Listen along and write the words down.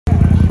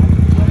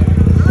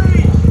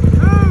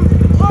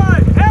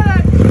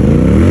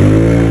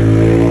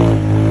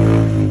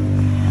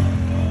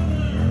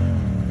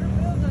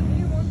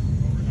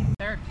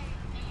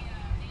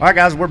All right,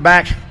 guys, we're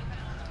back.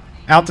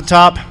 Out the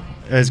Top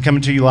is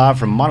coming to you live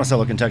from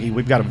Monticello, Kentucky.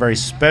 We've got a very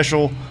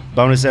special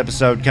bonus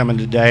episode coming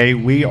today.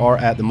 We are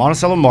at the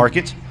Monticello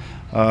Market.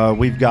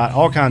 We've got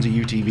all kinds of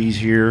UTVs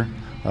here.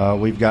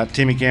 We've got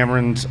Timmy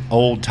Cameron's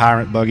old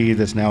Tyrant buggy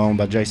that's now owned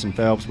by Jason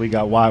Phelps. We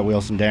got Wyatt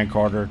Wilson, Dan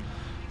Carter,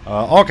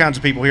 all kinds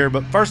of people here.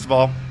 But first of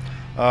all,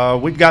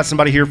 we've got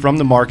somebody here from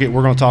the market.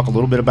 We're going to talk a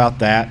little bit about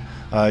that.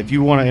 If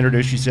you want to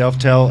introduce yourself,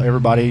 tell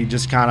everybody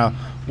just kind of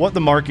what the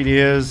market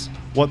is,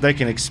 what they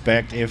can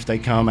expect if they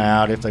come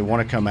out, if they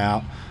want to come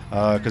out,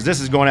 because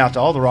this is going out to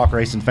all the rock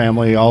racing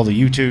family, all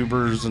the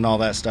YouTubers and all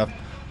that stuff.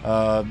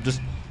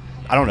 Just,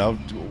 I don't know,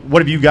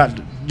 what have you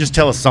got? Just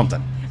tell us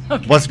something.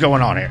 Okay. What's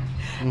going on here?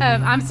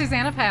 I'm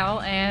Susanna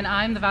Powell, and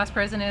I'm the Vice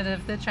President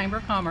of the Chamber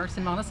of Commerce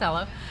in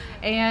Monticello.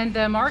 And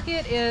the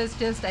market is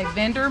just a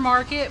vendor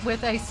market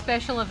with a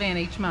special event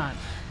each month.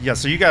 Yeah,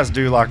 so you guys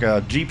do like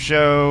a Jeep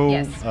show,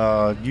 yes.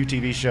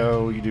 UTV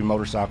show, you do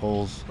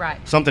motorcycles. Right.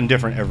 Something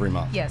different every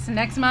month. Yes,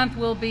 next month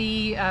will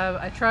be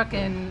a truck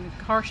and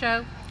car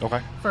show. Okay.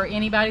 For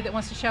anybody that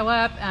wants to show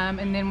up.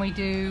 And then we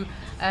do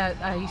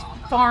a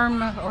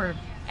farm or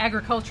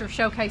agriculture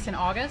showcase in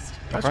August.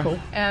 That's cool.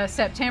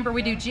 September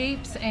we do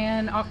Jeeps,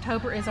 and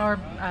October is our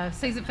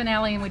season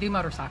finale, and we do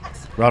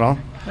motorcycles. Right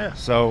on. Yeah.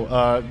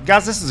 So,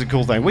 guys, this is a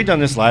cool thing. We done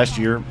this last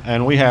year,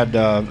 and we had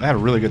a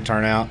really good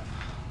turnout.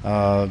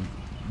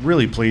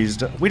 Really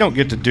pleased. We don't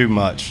get to do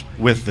much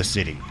with the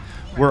city.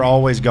 We're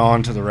always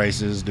gone to the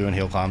races, doing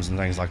hill climbs and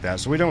things like that.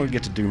 So we don't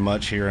get to do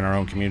much here in our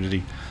own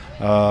community.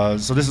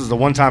 So this is the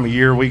one time a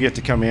year we get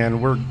to come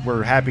in.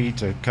 We're happy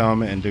to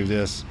come and do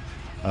this.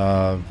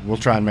 We'll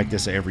try and make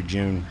this an every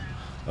June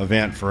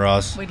event for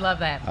us. We'd love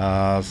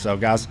that. So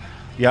guys,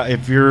 yeah,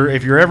 if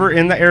you're ever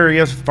in the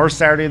area, first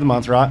Saturday of the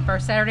month, right?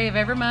 First Saturday of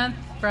every month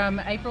from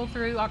April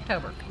through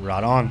October.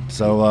 Right on.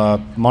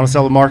 So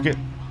Monticello Market,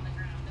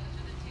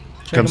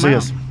 come see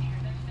us.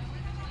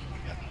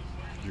 Yeah,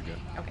 you're good.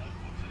 Okay.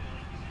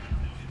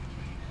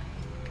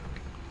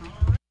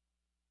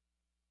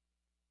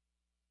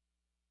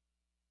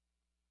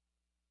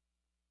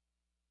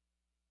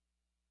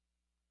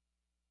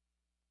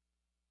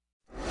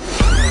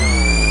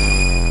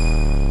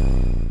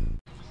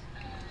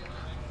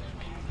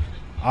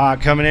 All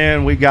right, coming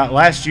in, we got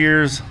last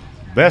year's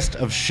Best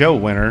of Show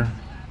winner,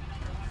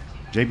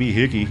 JB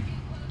Hickey.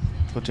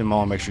 Put him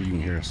on, make sure you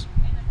can hear us.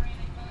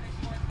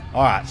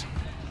 All right.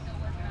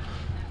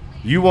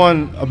 You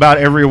won about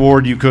every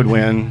award you could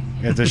win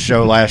at this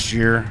show last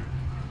year.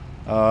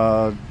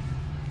 Tell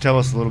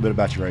us a little bit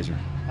about your RZR.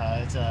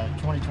 It's a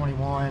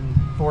 2021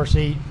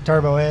 four-seat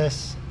Turbo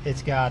S.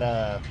 It's got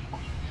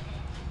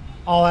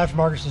all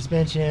aftermarket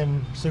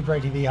suspension, Super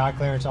ATV high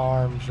clearance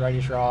arms,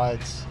 radius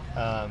rods,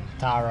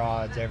 tie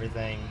rods,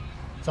 everything.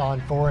 It's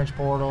on 4-inch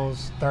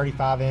portals,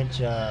 35-inch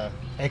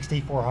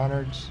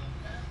XT400s,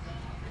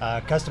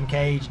 custom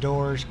cage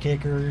doors,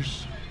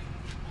 kickers,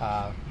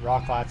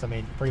 rock lights. I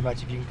mean, pretty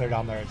much if you can put it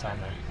on there, it's on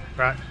there.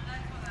 Right.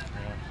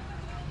 Yeah.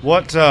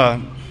 What?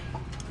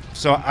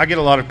 So I get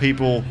a lot of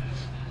people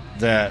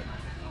that.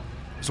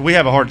 So we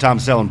have a hard time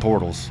selling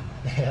portals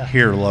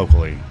here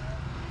locally.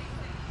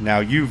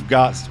 Now you've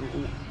got.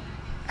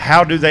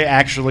 How do they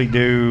actually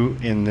do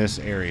in this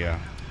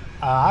area?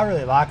 I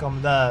really like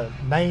them. The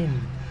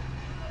main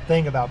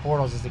thing about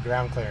portals is the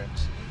ground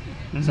clearance.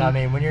 Mm-hmm. So, I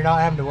mean, when you're not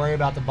having to worry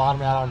about the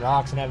bottoming out on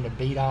rocks and having to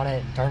beat on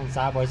it and turning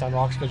sideways on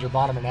rocks because you're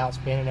bottoming out,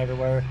 spinning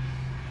everywhere,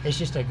 it's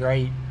just a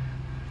great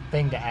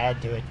thing to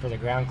add to it for the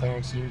ground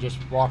clearance. You can just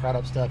walk right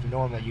up stuff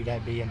normally you'd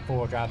have to be in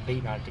full drive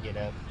beating on it to get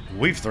up.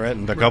 We've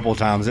threatened a couple of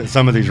times at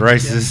some of these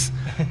races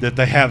that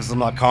they have some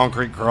like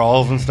concrete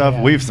crawls and stuff.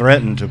 Yeah. We've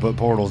threatened to put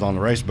portals on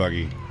the race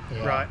buggy.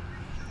 Yeah. Right.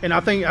 And I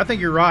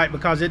think you're right,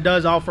 because it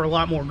does offer a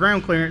lot more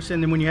ground clearance,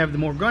 and then when you have the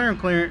more ground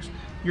clearance,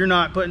 you're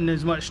not putting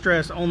as much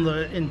stress on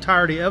the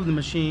entirety of the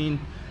machine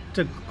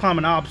to climb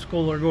an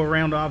obstacle or go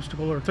around the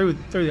obstacle or through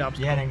the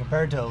obstacle. Yeah, and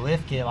compared to a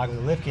lift kit, like with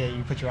a lift kit,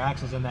 you put your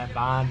axles in that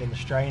bind and the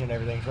strain and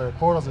everything. For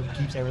portals, it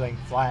keeps everything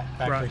flat.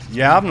 Right.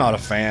 Yeah, I'm not a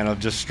fan of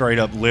just straight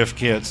up lift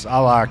kits. I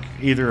like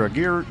either a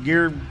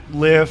gear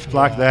lift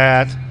like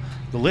that.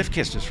 The lift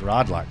kits just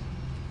ride like,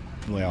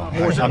 well,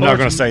 I'm not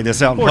going to say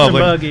this out in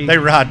public. They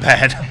ride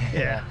bad.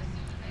 Yeah.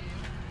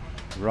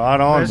 Right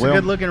on. It's a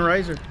good looking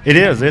RZR. It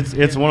is.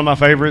 It's one of my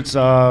favorites.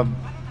 I'll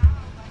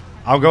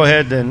go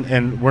ahead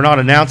and we're not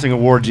announcing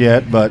awards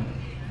yet, but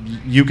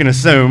you can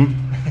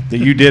assume that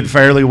you did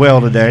fairly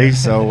well today.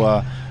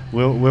 So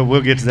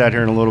we'll get to that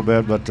here in a little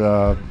bit. But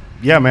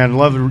yeah, man,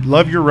 love your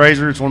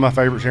RZR. It's one of my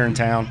favorites here in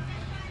town.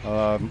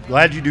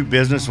 Glad you do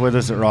business with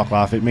us at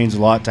RockLife. It means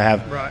a lot to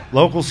have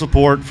local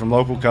support from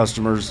local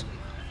customers.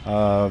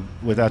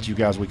 Without you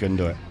guys, we couldn't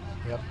do it.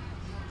 Yep.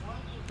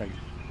 Thank you.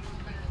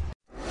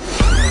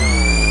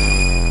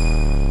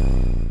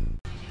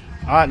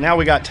 All right, now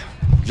we got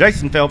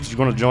Jason Phelps is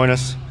going to join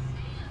us.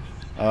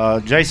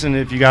 Jason,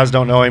 if you guys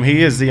don't know him,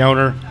 he is the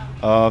owner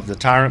of the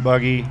Tyrant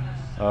buggy,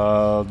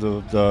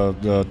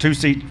 the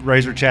two-seat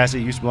RZR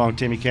chassis used to belong to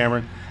Timmy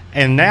Cameron,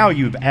 and now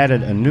you've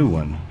added a new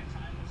one.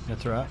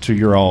 That's right. To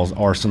your all's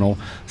arsenal.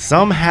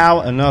 Somehow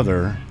or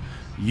another,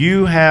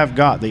 you have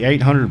got the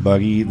 800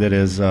 buggy that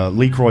is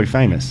LeCroy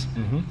famous.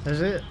 That's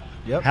it.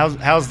 Yep.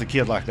 How's the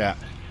kid like that?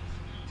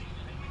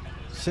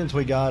 Since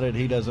we got it,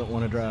 he doesn't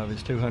want to drive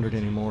his 200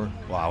 anymore.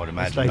 Well, I would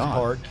imagine Stays not.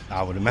 parked.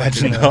 I would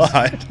imagine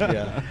not.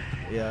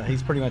 Yeah,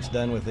 he's pretty much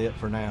done with it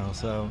for now.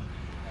 So,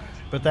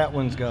 but that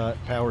one's got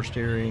power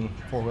steering,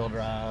 4-wheel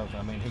drive.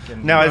 I mean, he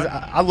can. Now,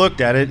 I looked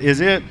at it.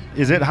 Is it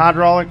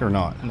hydraulic or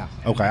not? No.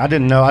 Okay, I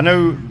didn't know. I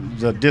know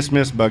the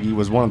Dismiss buggy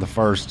was one of the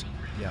first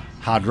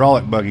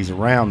hydraulic buggies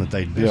around that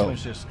they built.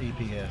 This one's just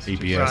EPS.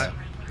 EPS. Right.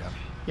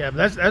 Yeah,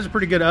 but that's a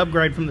pretty good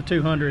upgrade from the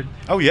 200.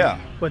 Oh yeah.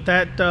 But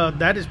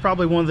that is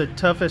probably one of the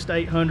toughest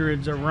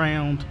 800s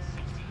around.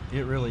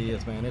 It really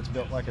is, man. It's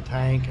built like a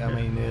tank. I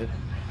mean,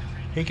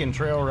 he can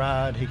trail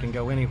ride. He can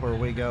go anywhere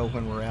we go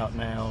when we're out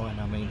now. And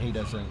I mean,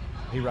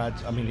 he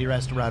rides. I mean, he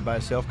has to ride by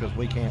himself because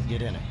we can't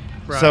get in it.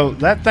 Right. So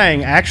that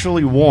thing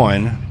actually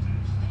won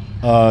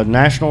a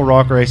National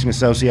Rock Racing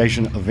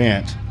Association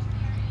event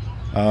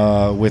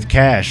with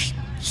Cash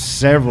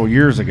several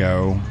years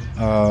ago.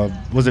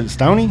 Was it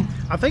Stoney?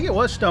 I think it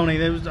was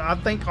Stoney. I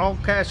think all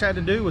Cash had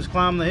to do was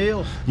climb the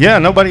hills. Yeah,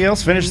 nobody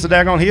else finished the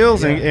daggone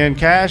hills, and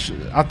Cash,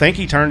 I think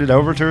he turned it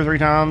over 2 or 3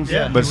 times.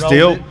 Yeah, but he rolled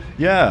still,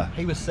 it.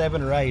 He was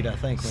 7 or 8, I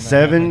think. When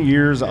 7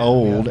 years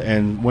old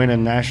and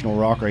winning National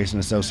Rock Racing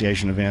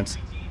Association events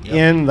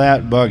in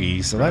that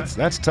buggy. So that's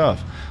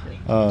tough.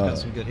 It's got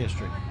some good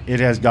history.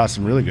 It has got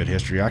some really good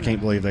history. I can't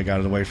believe they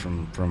got it away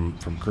from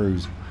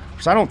Cruz.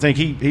 So I don't think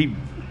he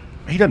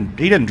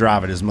didn't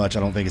drive it as much, I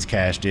don't think, as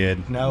Cash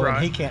did. No, Right.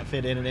 and he can't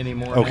fit in it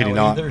anymore. Oh, can he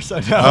not? Either, so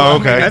no, Oh,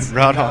 okay. that's,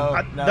 Right no,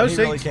 on. no, Those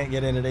he really seats- can't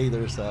get in it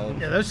either. So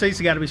Yeah, those seats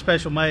have got to be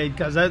special made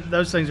because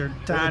those things are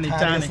They're tiny, the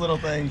tiny. tiniest little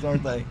things,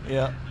 aren't they?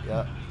 Yeah.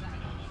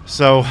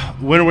 So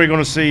when are we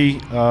going to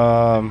see?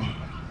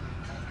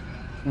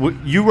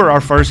 You were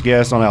our first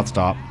guest on Out the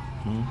Top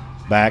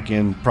back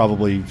in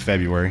probably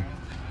February.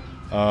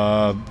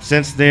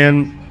 Since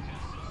then,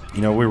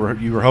 you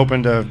were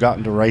hoping to have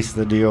gotten to race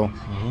the deal.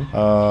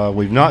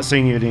 We've not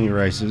seen you at any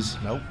races.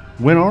 Nope.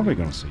 When are we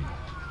going to see you?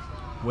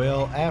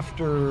 Well,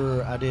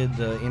 after I did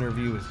the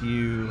interview with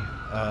you,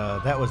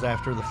 that was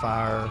after the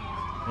fire,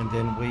 and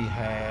then we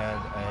had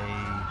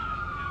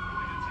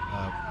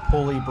a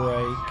pulley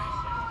break.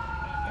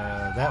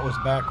 That was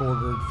back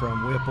ordered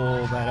from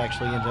Whipple. That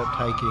actually ended up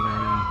taking.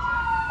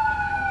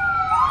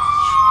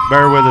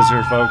 Bear with us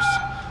here, folks.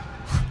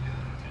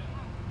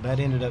 That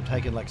ended up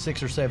taking like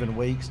 6 or 7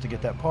 weeks to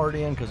get that part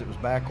in because it was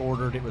back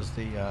ordered. It was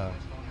the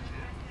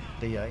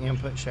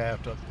input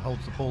shaft that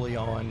holds the pulley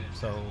on,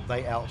 so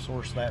they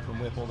outsource that from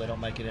Whipple. They don't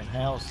make it in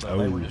house, so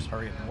they were just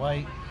hurry up and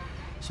wait.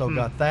 So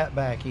got that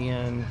back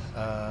in,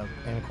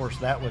 and of course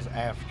that was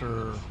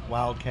after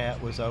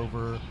Wildcat was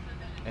over,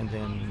 and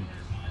then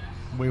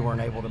we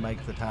weren't able to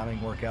make the timing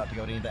work out to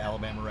go to any of the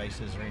Alabama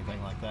races or anything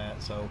like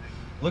that. So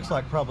looks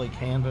like probably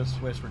Canvas,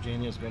 West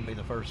Virginia is going to be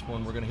the first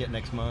one we're going to hit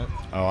next month.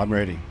 Oh, I'm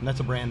ready. And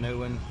that's a brand new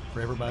one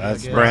for everybody.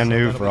 That's I guess. brand So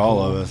new that'll for be all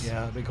cool. of us.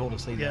 Yeah, it'd be cool to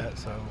see that.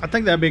 So I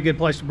think that'd be a good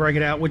place to break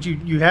it out. Which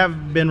you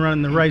have been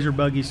running the Razor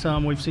buggy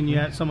some. We've seen you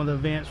at some of the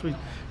events. We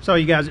saw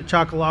you guys at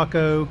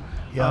Chocolaco.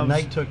 yeah,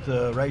 Nate took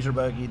the Razor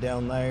buggy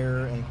down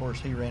there, and of course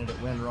he ran it at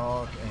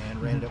Windrock and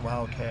ran it at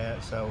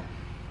Wildcat. So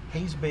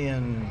he's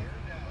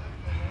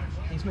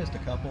missed a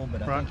couple,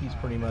 but I think he's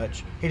pretty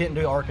much. He didn't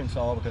do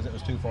Arkansas because it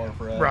was too far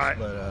for us. Right.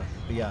 But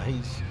yeah,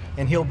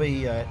 he'll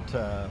be at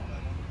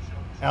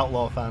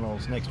Outlaw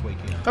Finals next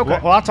weekend. Okay.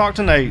 Well, I talked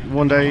to Nate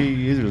one day,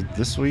 either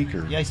this week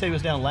or. Yeah, he said he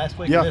was down last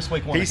week or this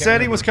week. He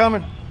said he was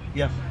coming.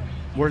 Yeah.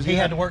 Where's he? He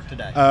at? had to work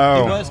today.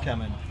 Oh. He was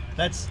coming.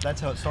 That's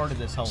how it started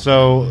this whole.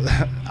 So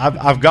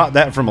I've got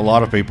that from a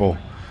lot of people.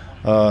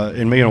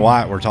 And me and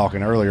Wyatt were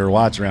talking earlier.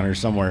 Wyatt's around here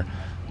somewhere.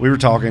 We were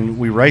talking.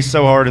 We race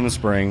so hard in the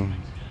spring.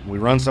 We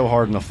run so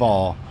hard in the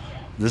fall.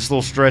 This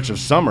little stretch of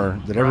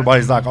summer that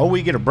everybody's like, oh,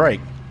 we get a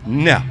break.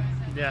 No.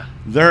 Yeah.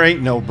 There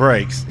ain't no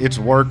breaks. It's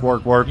work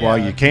while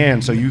you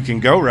can so you can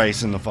go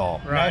race in the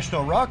fall. Right.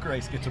 National Rock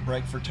Race gets a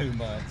break for 2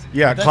 months.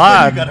 Yeah, That's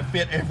Clyde. You got to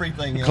fit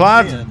everything else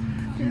Clyde.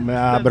 in.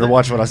 I better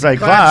watch what I say.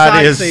 Clyde's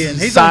Clyde is sightseeing.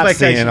 He's on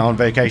sightseeing vacation. on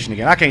vacation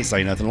again. I can't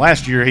say nothing.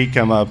 Last year he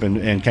come up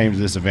and came to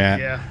this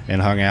event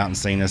and hung out and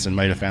seen us and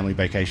made a family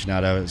vacation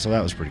out of it. So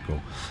that was pretty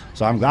cool.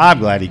 So I'm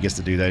glad he gets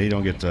to do that. He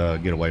don't get to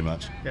get away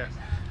much. Yeah.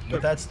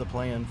 But that's the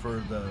plan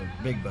for the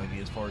big buggy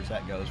as far as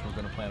that goes. We're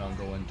going to plan on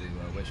going to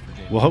West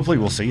Virginia. Well, hopefully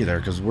we'll see you there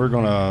because I'm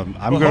going to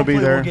be hopefully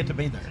there. We'll get to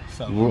be there.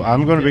 So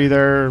I'm going to be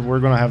there. We're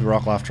going to have the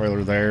RockLife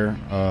trailer there.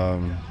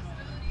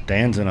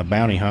 Dan's in a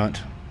bounty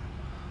hunt.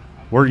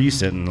 Where are you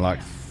sitting? Like,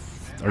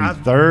 are you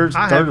third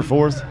or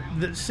fourth?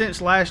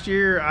 Since last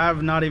year,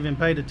 I've not even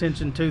paid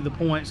attention to the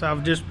points.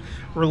 I've just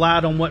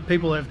relied on what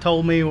people have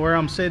told me where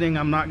I'm sitting.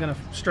 I'm not going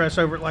to stress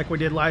over it like we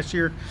did last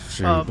year.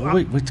 Sure.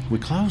 We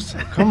closed.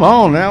 Come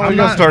on now. We're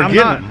going to start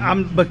getting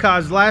it.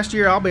 Because last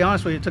year, I'll be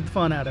honest with you, it took the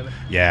fun out of it.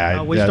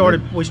 Yeah.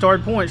 We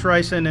started points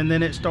racing, and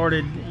then it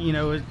started,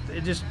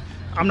 it just,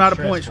 I'm not a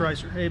points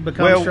racer. It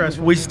becomes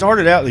stressful. We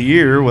started out the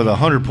year with a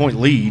 100-point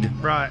lead.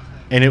 Right.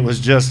 And it was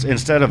just,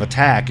 instead of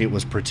attack, it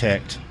was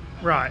protect.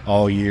 Right.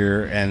 All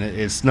year, and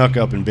it snuck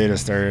up and bit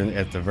us there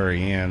at the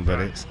very end.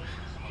 But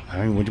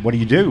I mean, what do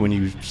you do when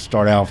you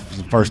start out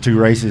the first 2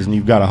 races and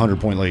you've got a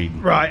 100-point lead?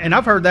 Right, and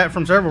I've heard that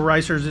from several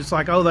racers. It's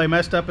like, oh, they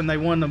messed up and they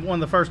won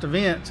the first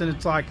events, and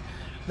it's like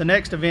the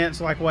next event's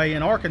like way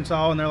in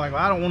Arkansas, and they're like,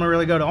 well, I don't want to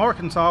really go to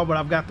Arkansas, but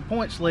I've got the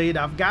points lead.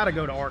 I've got to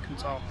go to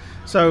Arkansas.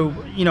 So,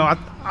 you know,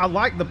 I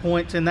like the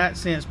points in that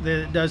sense,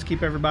 that it does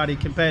keep everybody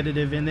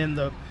competitive, and then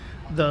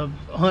the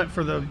hunt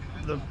for the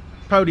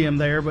podium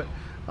there. But,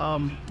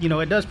 you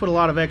know, it does put a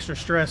lot of extra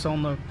stress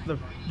on the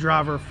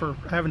driver for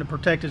having to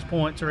protect his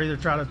points or either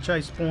try to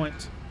chase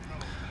points.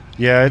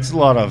 Yeah, it's a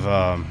lot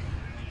of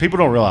people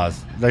don't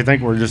realize. They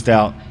think we're just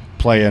out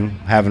playing,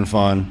 having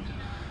fun.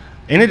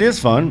 And it is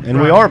fun,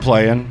 and we are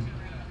playing,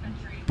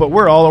 but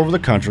we're all over the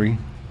country.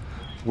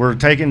 We're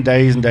taking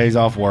days and days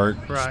off work,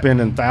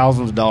 spending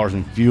thousands of dollars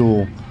in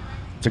fuel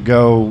to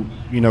go,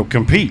 you know,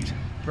 compete.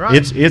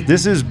 Right.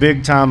 This is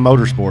big-time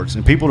motorsports,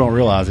 and people don't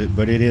realize it,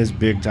 but it is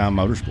big-time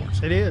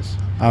motorsports. It is.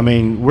 I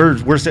mean,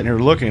 we're sitting here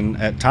looking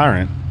at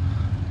Tyrant.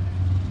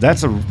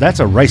 That's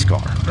a race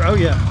car. Oh,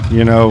 yeah.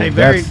 You know, hey,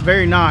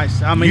 very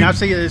nice. I mean, I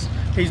see this.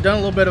 He's done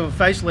a little bit of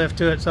a facelift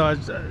to it, so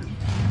it's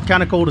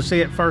kind of cool to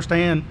see it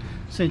firsthand.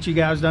 Since you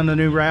guys done the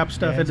new wrap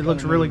stuff, it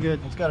looks really good.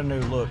 It's got a new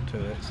look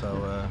to it,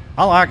 so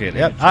I like it.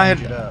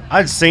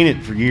 I'd seen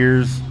it for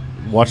years,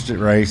 watched it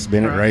race,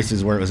 been at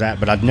races where it was at,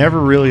 but I'd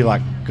never really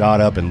like got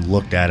up and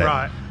looked at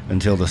it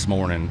until this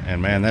morning.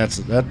 And man, that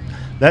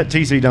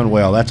TC done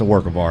well. That's a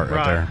work of art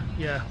right there.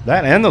 Yeah.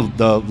 That and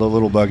the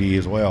little buggy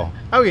as well.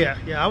 Oh yeah,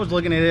 yeah. I was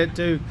looking at it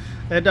too.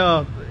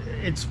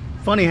 It's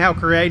funny how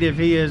creative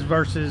he is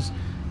versus,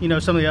 you know,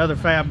 some of the other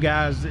fab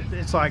guys.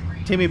 It's like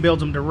Timmy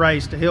builds them to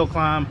race, to hill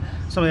climb.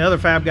 Some of the other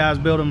fab guys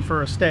build them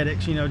for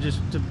aesthetics, you know, just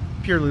to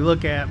purely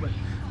look at.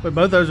 But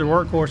both those are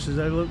workhorses.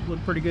 They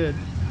look pretty good.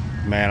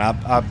 Man,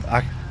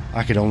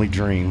 I could only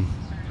dream.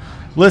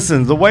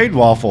 Listen, the Wade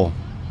waffle,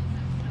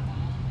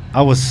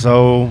 I was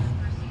so,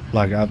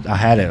 like, I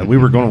had it. We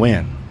were going to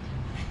win.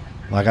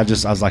 Like, I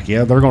was like,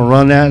 yeah, they're going to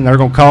run that, and they're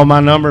going to call my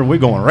number, and we're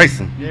going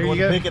racing. There you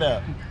go. Pick it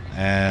up.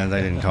 And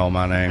they didn't call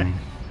my name.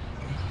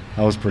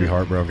 I was pretty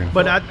heartbroken.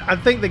 But I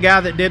think the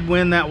guy that did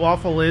win that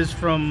waffle is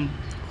from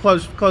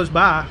close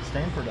by.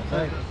 Stanford, I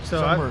think.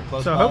 So Somewhere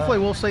so hopefully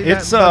we'll see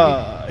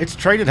that. It's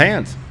traded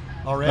hands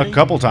already a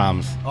couple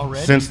times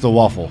since the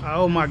waffle.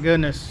 Oh my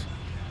goodness.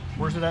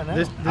 Where's it at now?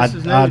 This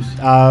is news.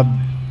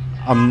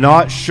 I'm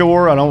not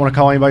sure. I don't want to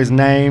call anybody's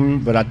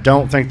name, but I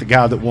don't think the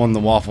guy that won the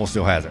waffle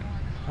still has it.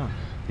 Huh.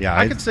 Yeah,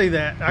 I could see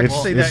that. I could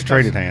see that. It's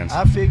traded hands.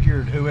 I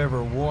figured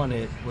whoever won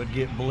it would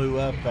get blew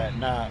up that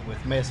night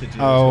with messages.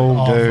 Oh, with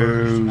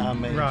offers. dude. I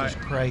mean, just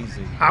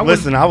crazy. I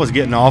was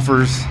getting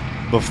offers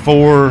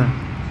before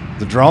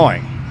the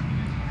drawing.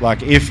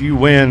 Like, if you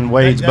win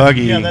Wade's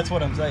buggy. Yeah, that's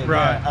what I'm saying.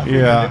 Right.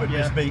 Yeah. It would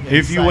just be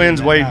if you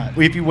win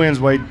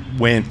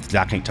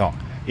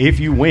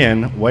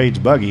Wade's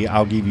buggy,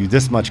 I'll give you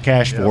this much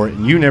cash for it,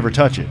 and you never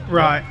touch it.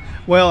 Right.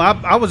 Well,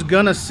 I was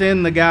gonna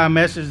send the guy a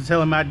message to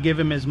tell him I'd give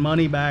him his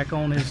money back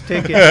on his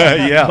ticket.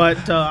 Yeah.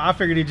 But I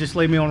figured he'd just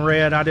leave me on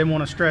red. I didn't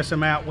want to stress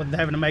him out with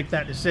having to make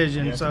that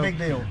decision. Yeah, it's a big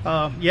deal.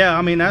 Yeah,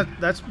 I mean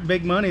that's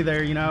big money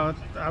there. You know,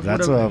 I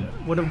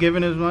would have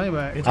given his money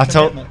back.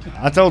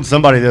 I told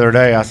somebody the other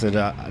day. I said,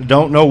 I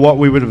don't know what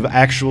we would have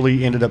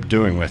actually ended up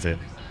doing with it.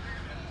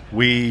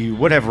 We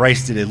would have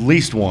raced it at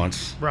least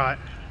once. Right.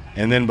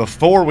 And then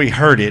before we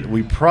heard it,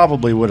 we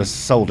probably would have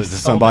sold it to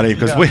somebody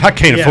because I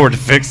can't afford to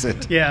fix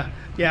it. Yeah.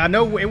 Yeah, I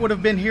know it would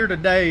have been here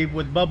today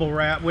with bubble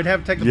wrap. We'd have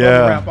to take the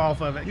bubble wrap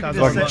off of it.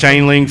 Like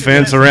chain link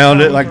fence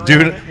around it. Like,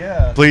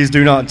 please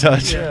do not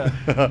touch.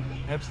 Yeah,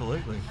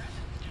 absolutely.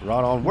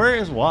 Right on. Where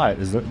is Wyatt?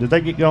 Did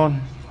they get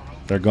going?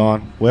 They're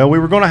gone. Well, we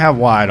were going to have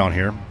Wyatt on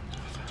here,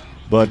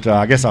 but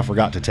I guess I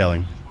forgot to tell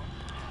him.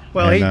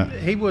 Well,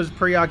 he was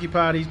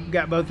preoccupied. He's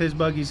got both his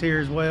buggies here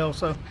as well,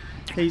 so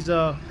he's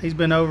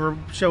been over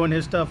showing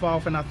his stuff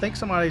off, and I think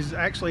somebody's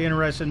actually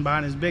interested in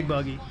buying his big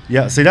buggy.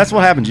 Yeah, see, that's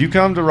what happens. You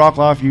come to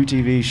RockLife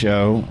UTV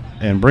show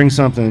and bring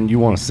something you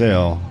want to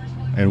sell,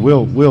 and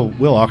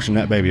we'll auction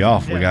that baby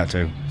off. If we got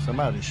to.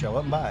 Somebody show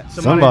up and buy it.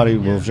 Somebody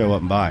will show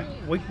up and buy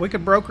it. We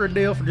could broker a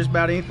deal for just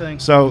about anything.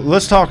 So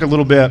let's talk a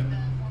little bit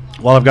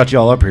while I've got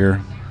y'all up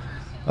here.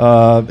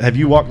 Have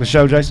you walked the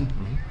show, Jason?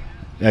 Mm-hmm.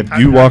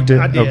 Have you walked it?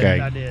 I did. Okay.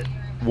 I did.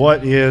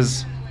 What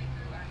is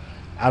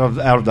out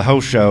of the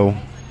whole show?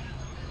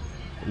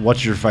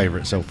 What's your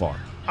favorite so far?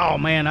 Oh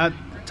man,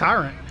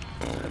 Tyrant.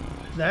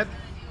 That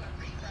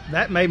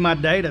made my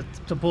day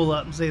to pull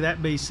up and see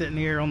that beast sitting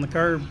here on the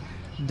curb,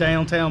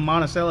 downtown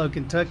Monticello,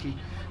 Kentucky.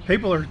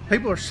 People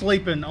are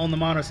sleeping on the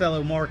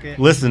Monticello Market.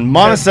 Listen,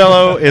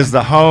 Monticello is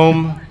the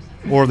home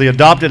or the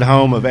adopted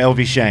home of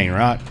Elvie Shane,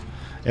 right?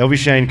 Elvie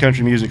Shane,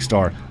 country music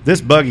star.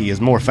 This buggy is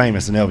more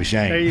famous than Elvie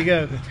Shane. There you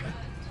go.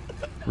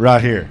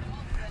 Right here.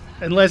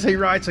 Unless he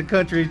writes a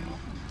country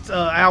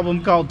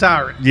album called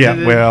Tyrant.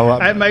 Yeah, well,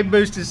 that may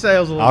boost his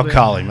sales a little bit.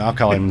 I'll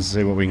call him and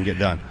see what we can get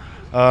done.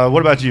 What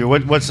about you?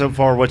 What's so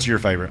far? What's your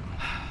favorite?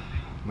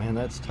 Man,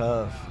 that's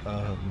tough.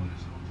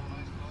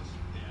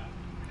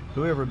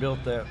 Whoever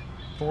built that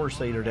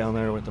 4-seater down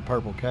there with the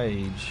purple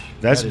cage.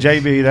 That's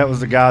JB. That was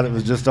the guy that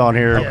was just on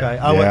here. Okay,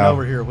 I went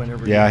over here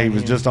whenever. Yeah, he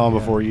was just on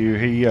before you.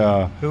 He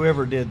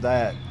whoever did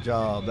that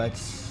job, that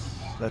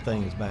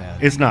thing is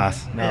bad. It's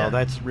nice. No,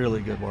 that's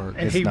really good work.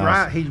 And It's he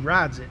nice. he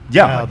rides it.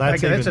 Yeah, No,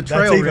 that's a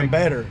trail that's even rig.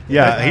 better.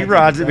 yeah, he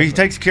rides it, but he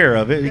takes care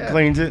of it. He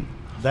cleans it.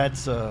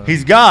 That's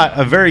He's got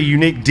a very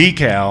unique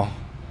decal.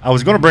 I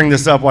was going to bring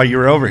this up while you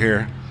were over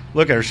here.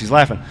 Look at her, she's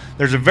laughing.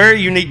 There's a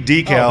very unique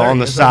decal on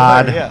the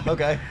side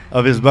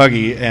of his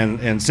buggy,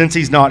 and since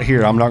he's not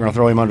here, I'm not going to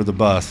throw him under the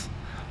bus.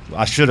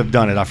 I should have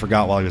done it. I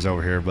forgot while he was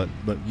over here, but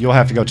you'll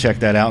have to go check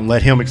that out and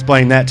let him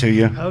explain that to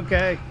you.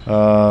 Okay.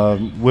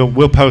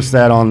 We'll post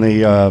that on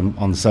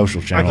the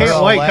social I channels.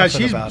 can't wait because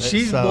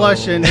she's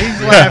blushing.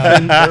 He's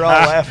laughing. They're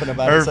all laughing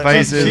about Her it.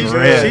 face is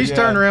red. She's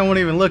turning around, won't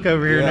even look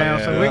over here now.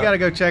 yeah, So we got to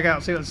go check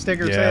out, see what the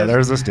sticker says. Yeah,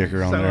 there's a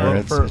sticker on So, there.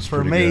 It's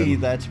For pretty me,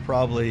 good. that's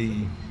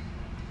probably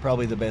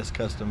the best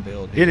custom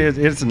build. It is.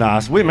 It's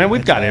nice. We've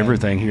it's got bad.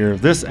 everything here.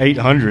 This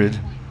 800,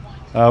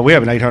 we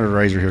have an 800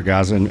 Razor here,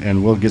 guys,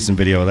 and we'll get some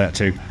video of that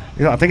too.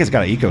 You know, I think it's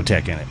got an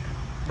Ecotech in it.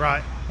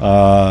 Right.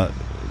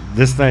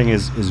 This thing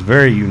is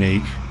very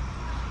unique.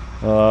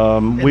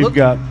 We've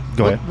got.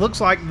 Go ahead.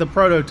 Looks like the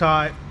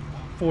prototype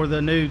for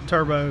the new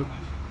turbo.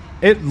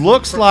 It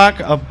looks like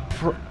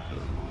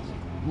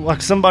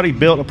like somebody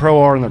built a Pro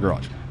R in their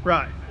garage.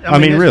 Right. I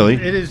mean, really.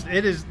 It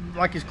is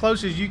like as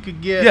close as you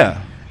could get.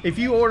 Yeah. If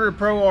you order a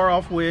Pro R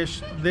off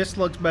Wish, this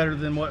looks better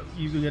than what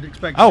you could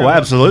expect. Oh,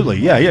 absolutely.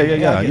 Yeah.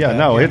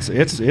 No, yeah.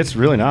 it's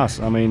really nice.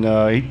 I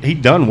mean, he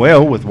done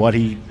well with what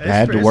he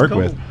had to work cool.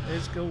 with.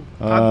 It's cool.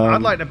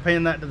 I'd like to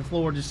pin that to the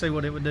floor, just see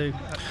what it would do.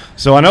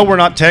 So I know we're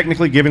not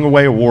technically giving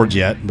away awards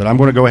yet, but I'm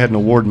going to go ahead and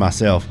award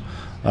myself.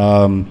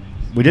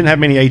 We didn't have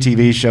many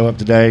ATVs show up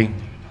today.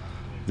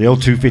 The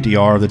old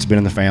 250R that's been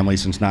in the family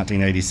since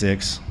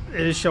 1986. It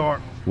is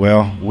sharp.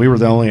 Well, we were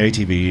the only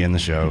ATV in the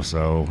show,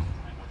 so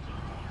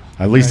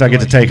at least I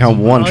get to take home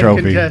one trophy.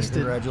 Uncontested.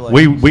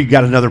 Congratulations. We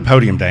got another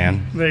podium,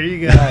 Dan. There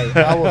you go.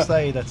 Hey, I will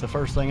say that's the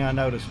first thing I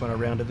noticed when I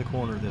rounded the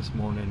corner this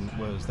morning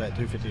was that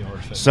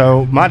 250R.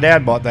 So my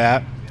dad bought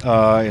that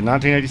in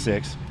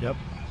 1986. Yep.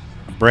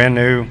 Brand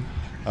new.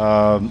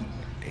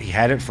 He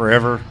had it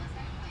forever.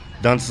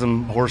 Done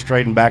some horse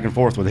trading back and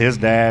forth with his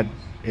dad.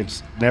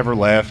 It's never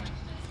left.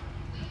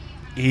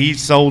 He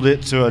sold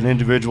it to an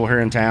individual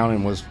here in town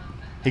and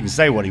he can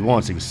say what he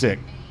wants. He was sick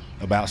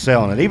about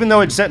selling it. Even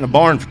though it'd sat in a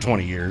barn for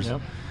 20 years,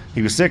 Yep.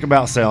 he was sick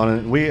about selling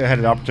it. We had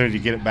an opportunity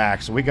to get it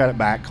back. So we got it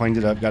back, cleaned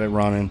it up, got it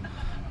running,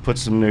 put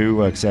some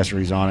new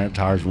accessories on it,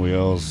 tires and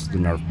wheels, the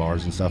Nerf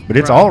bars and stuff. But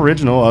it's all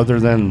original other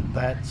than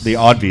the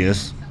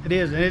obvious. It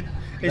is, and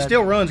it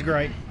still runs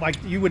great. Like,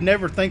 you would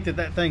never think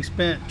that thing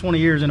spent 20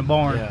 years in a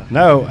barn. Yeah.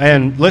 No,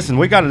 and listen,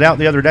 we got it out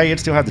the other day. It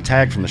still had the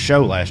tag from the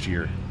show last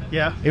year.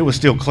 Yeah. It was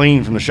still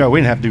clean from the show. We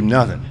didn't have to do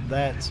nothing.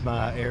 That's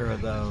my era,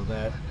 though.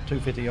 That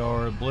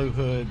 250R, blue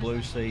hood,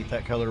 blue seat,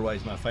 that colorway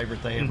is my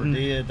favorite they ever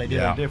did. They did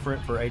Yeah. it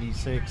different for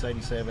 86,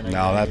 87, 88.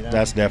 No,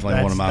 that's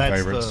definitely one of my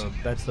favorites.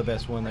 That's the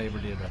best one they ever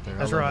did right there.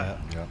 That's I love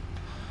right. that.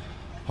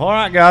 All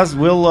right, guys.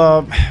 We'll,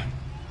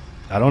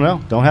 I don't know.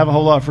 Don't have a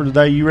whole lot for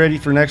today. You ready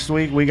for next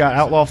week? We got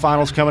Outlaw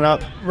Finals coming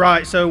up.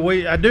 Right. So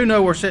I do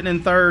know we're sitting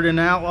in third in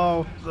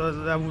Outlaw.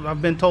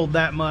 I've been told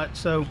that much.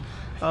 So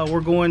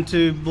we're going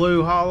to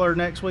Blue Holler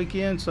next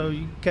weekend. So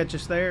you catch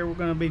us there. We're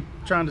going to be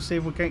trying to see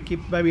if we can't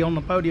keep the baby on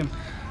the podium.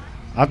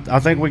 I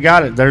think we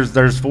got it.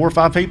 There's 4 or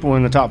 5 people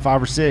in the top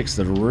 5 or 6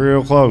 that are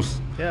real close.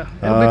 Yeah,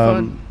 it'll be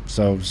fun.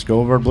 So just go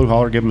over to Blue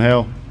Holler, give them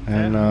hell,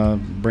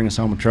 and bring us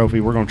home a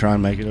trophy. We're going to try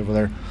and make it over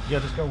there. Yeah,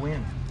 just go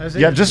win. That's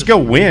it. Yeah, just go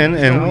win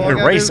and all I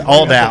gotta erase do.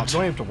 all You doubt.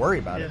 don't have to worry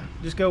about it.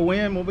 Just go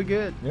win. We'll be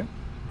good. Yeah.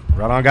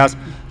 Right on, guys.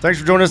 Thanks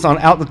for joining us on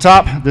Out the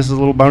Top. This is a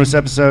little bonus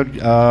episode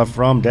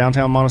from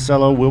downtown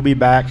Monticello. We'll be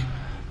back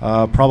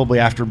probably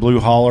after Blue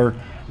Holler.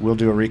 We'll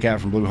do a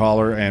recap from Blue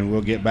Holler, and we'll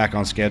get back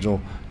on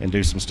schedule and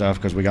do some stuff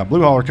because we got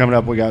Blue Holler coming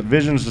up. We got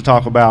Visions to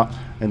talk about,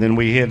 and then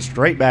we head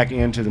straight back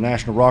into the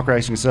National Rock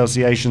Racing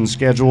Association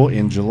schedule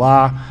in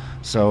July.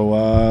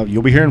 So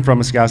you'll be hearing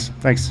from us, guys.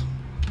 Thanks.